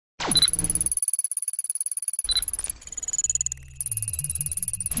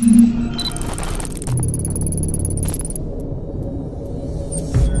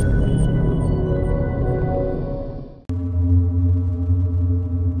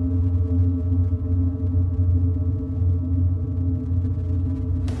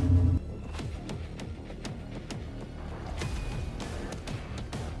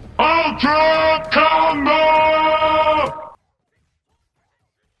Ultra Combo!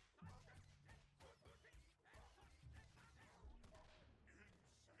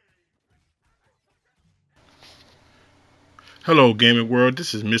 Hello, gaming world.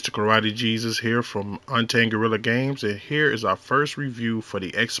 This is Mr. Karate Jesus here from Untamed Games, and here is our first review for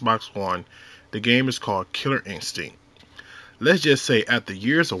the Xbox One. The game is called Killer Instinct. Let's just say, after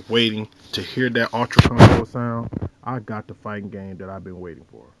years of waiting to hear that Ultra Combo sound, I got the fighting game that I've been waiting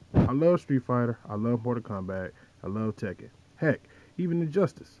for. I love Street Fighter, I love Mortal Kombat, I love Tekken. Heck, even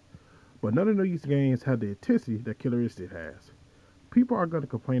Injustice. But none of these games have the intensity that Killer Instinct has. People are going to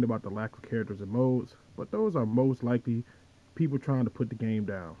complain about the lack of characters and modes, but those are most likely people trying to put the game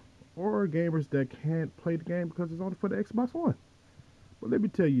down, or gamers that can't play the game because it's only for the Xbox One. But let me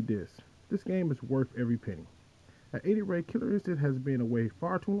tell you this game is worth every penny. At any rate, Killer Instinct has been away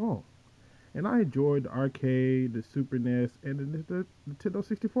far too long, and I enjoyed the arcade, the Super NES, and the Nintendo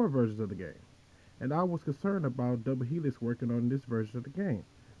 64 versions of the game. And I was concerned about Double Helix working on this version of the game,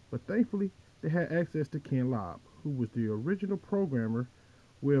 but thankfully they had access to Ken Lobb, who was the original programmer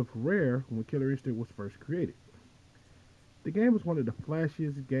with Rare when Killer Instinct was first created. The game is one of the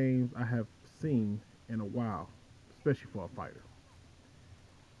flashiest games I have seen in a while, especially for a fighter.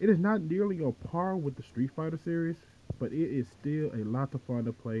 It is not nearly on par with the Street Fighter series, but it is still a lot of fun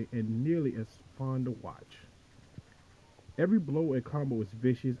to play and nearly as fun to watch. Every blow and combo is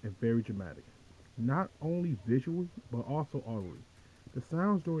vicious and very dramatic, not only visually but also audibly. The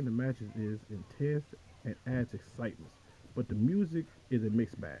sounds during the matches is intense and adds excitement, but the music is a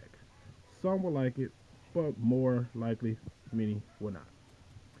mixed bag. Some will like it, but more likely many will not.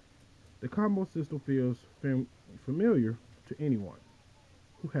 The combo system feels familiar to anyone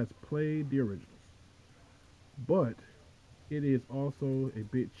who has played the originals, but it is also a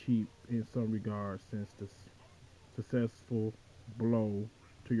bit cheap in some regards since the successful blow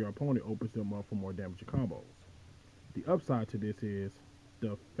to your opponent opens them up for more damaging combos. The upside to this is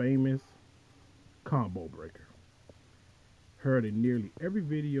the famous combo breaker, heard in nearly every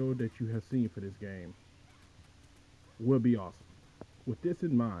video that you have seen for this game, will be awesome. With this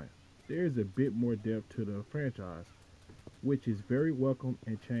in mind, there is a bit more depth to the franchise, which is very welcome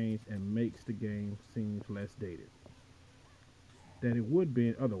and changed and makes the game seem less dated than it would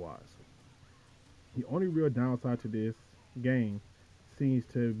be otherwise. The only real downside to this game seems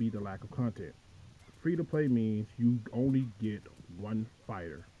to be the lack of content. Free to play means you only get one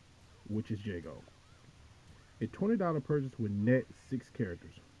fighter, which is Jago. A $20 purchase would net 6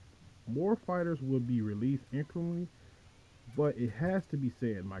 characters. More fighters will be released incrementally, but it has to be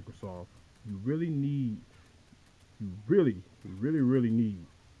said, Microsoft, you really need, you really need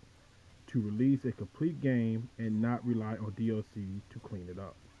to release a complete game and not rely on DLC to clean it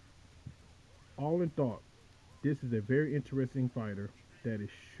up. All in thought, this is a very interesting fighter that is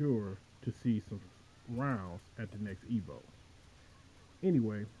sure to see some rounds at the next Evo.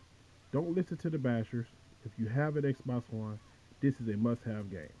 Anyway, don't listen to the bashers. If you have an Xbox One, this is a must-have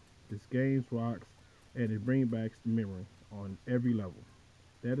game. This game rocks and it brings back memory on every level.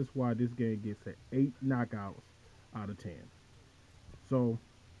 That is why this game gets an 8 knockouts out of 10. So,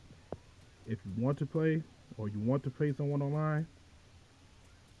 if you want to play or you want to play someone online,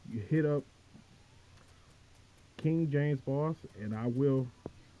 you hit up King James Boss and I will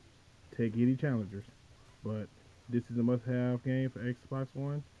take any challengers. But this is a must-have game for Xbox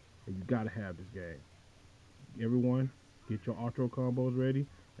One and you gotta have this game. Everyone, get your outro combos ready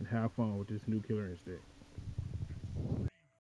and have fun with this new Killer Instinct.